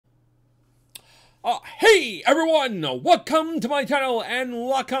Hey everyone, welcome to my channel and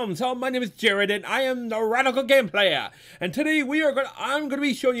welcome. So my name is Jared and I am the Radical Game Player. And today I'm gonna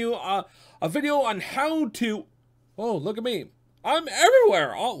be showing you a video on how to. Oh, look at me! I'm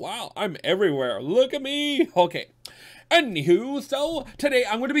everywhere. Oh wow, I'm everywhere. Look at me. Okay. Anywho, so today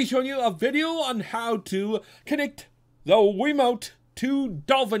I'm gonna be showing you a video on how to connect the Wiimote to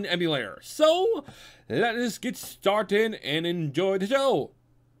Dolphin Emulator. So let us get started and enjoy the show.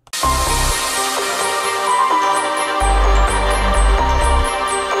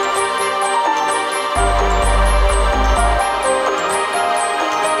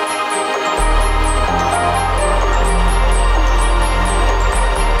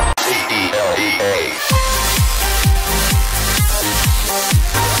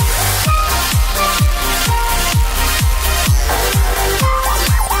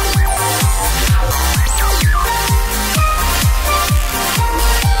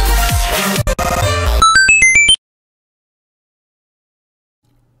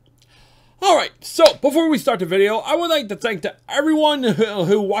 Alright, so before we start the video, I would like to thank everyone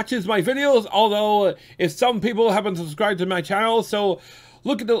who watches my videos, although if some people haven't subscribed to my channel, so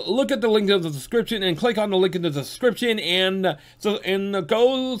look at the link in the description and click on the link in the description and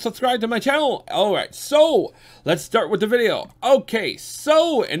go subscribe to my channel. Alright, so let's start with the video. Okay,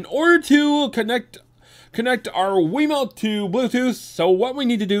 so in order to connect our Wiimote to Bluetooth, so what we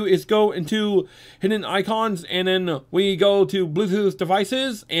need to do is go into hidden icons and then we go to Bluetooth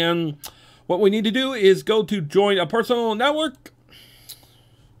devices, and what we need to do is go to join a personal network.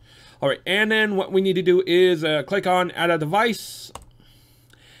 Alright, and then what we need to do is click on add a device.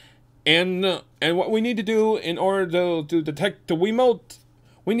 And what we need to do in order to detect the Wiimote,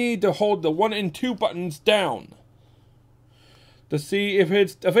 we need to hold the 1 and 2 buttons down to see if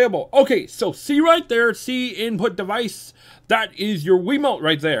it's available. Okay, so see right there, see input device, that is your Wiimote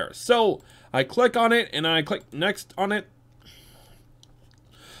right there. So I click on it and I click next on it.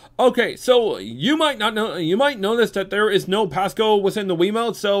 Okay, so you might notice that there is no passcode within the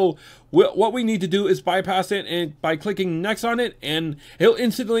Wiimote, so what we need to do is bypass it and by clicking next on it, and it'll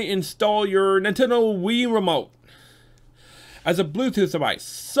instantly install your Nintendo Wii remote as a Bluetooth device.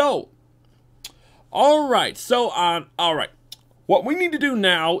 So, alright, what we need to do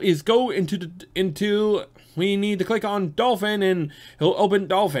now is go we need to click on Dolphin and it'll open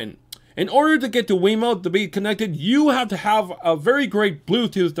Dolphin. In order to get the Wiimote to be connected, you have to have a very great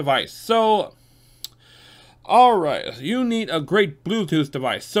Bluetooth device. So, alright, you need a great Bluetooth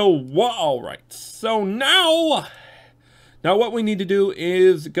device. So, alright, so now what we need to do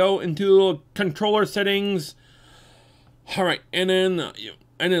is go into controller settings. Alright, and then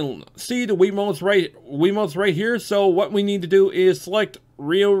see the Wiimote's right here. So what we need to do is select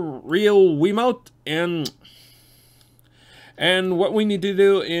real Wiimote, and what we need to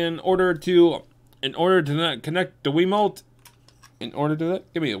do in order to connect the Wiimote,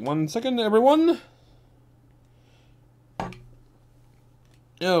 give me 1 second, everyone.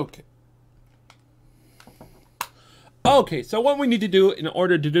 Okay, so what we need to do in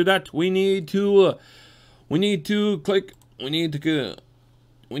order to do that, we need to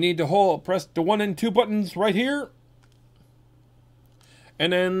press the 1 and 2 buttons right here,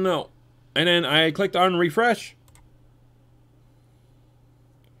 and then I clicked on refresh.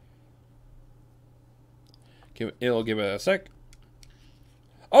 It'll give it a sec.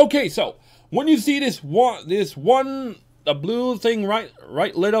 Okay, so when you see this blue thing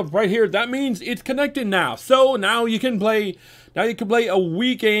right lit up right here, that means it's connected now. So now you can play a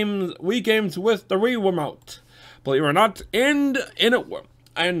Wii games with the Wii remote. Believe it or not, and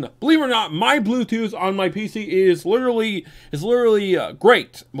believe it or not, my Bluetooth on my PC is literally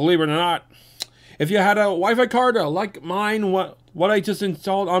great. Believe it or not, if you had a Wi-Fi card like mine, what I just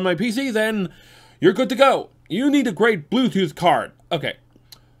installed on my PC, then you're good to go. You need a great Bluetooth card. Okay.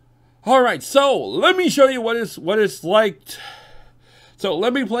 Alright, so let me show you what it's like. So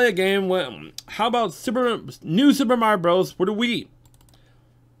let me play a game with, how about New Super Mario Bros. For the Wii.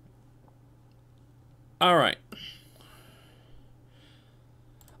 Alright.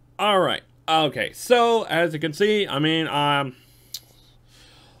 Alright. Okay, so as you can see, I mean, alright.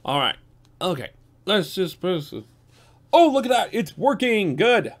 Okay. Let's just press it. Oh, look at that. It's working.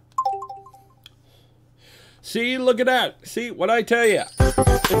 Good. See, look at that. See what I tell you.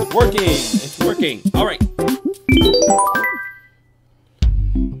 It's working. It's working. All right.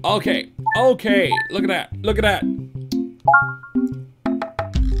 Okay. Okay. Look at that. Look at that.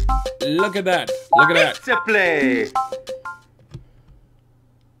 Look at that. Look at that. To play.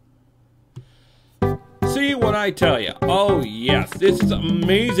 See what I tell you. Oh yes, this is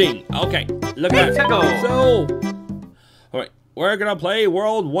amazing. Okay. Look at that. So, all right. we're gonna play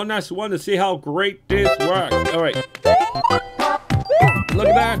World 1-1 to see how great this works. Alright. Look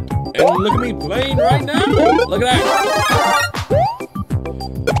at that. And look at me playing right now. Look at that.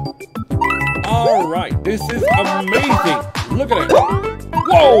 Alright, this is amazing. Look at it.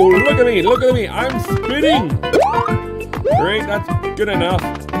 Whoa, look at me, look at me. I'm spinning. Great, that's good enough.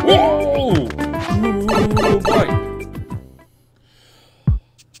 Whoa! Ooh, boy.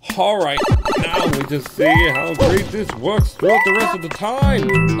 Alright, now we just see how great this works throughout the rest of the time.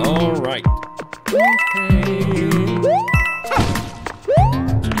 Alright. Okay.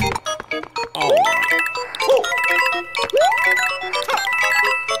 Alright.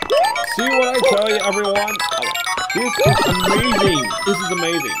 See what I tell you, everyone? This is amazing. This is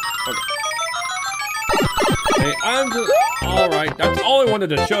amazing. Okay. Hey, I'm just... Alright, that's all I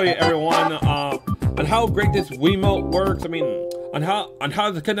wanted to show you, everyone, on how great this Wiimote works. I mean, on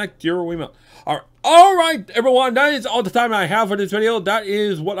how to connect your Wiimote. Alright, everyone, that is all the time I have for this video. That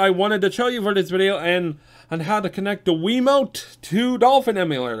is what I wanted to show you for this video, and on how to connect the Wiimote to Dolphin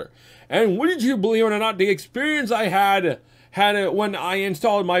Emulator. And wouldn't you believe it or not, the experience I had it when I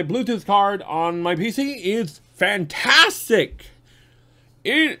installed my Bluetooth card on my PC is fantastic.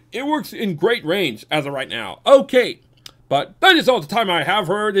 It works in great range as of right now. Okay, but that is all the time I have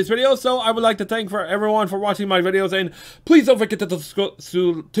for this video, so I would like to thank everyone for watching my videos, and please don't forget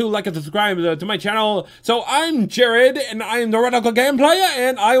to like and subscribe to my channel. So I'm Jared, and I am the Radical Game Player,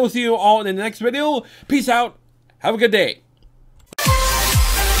 and I will see you all in the next video. Peace out. Have a good day.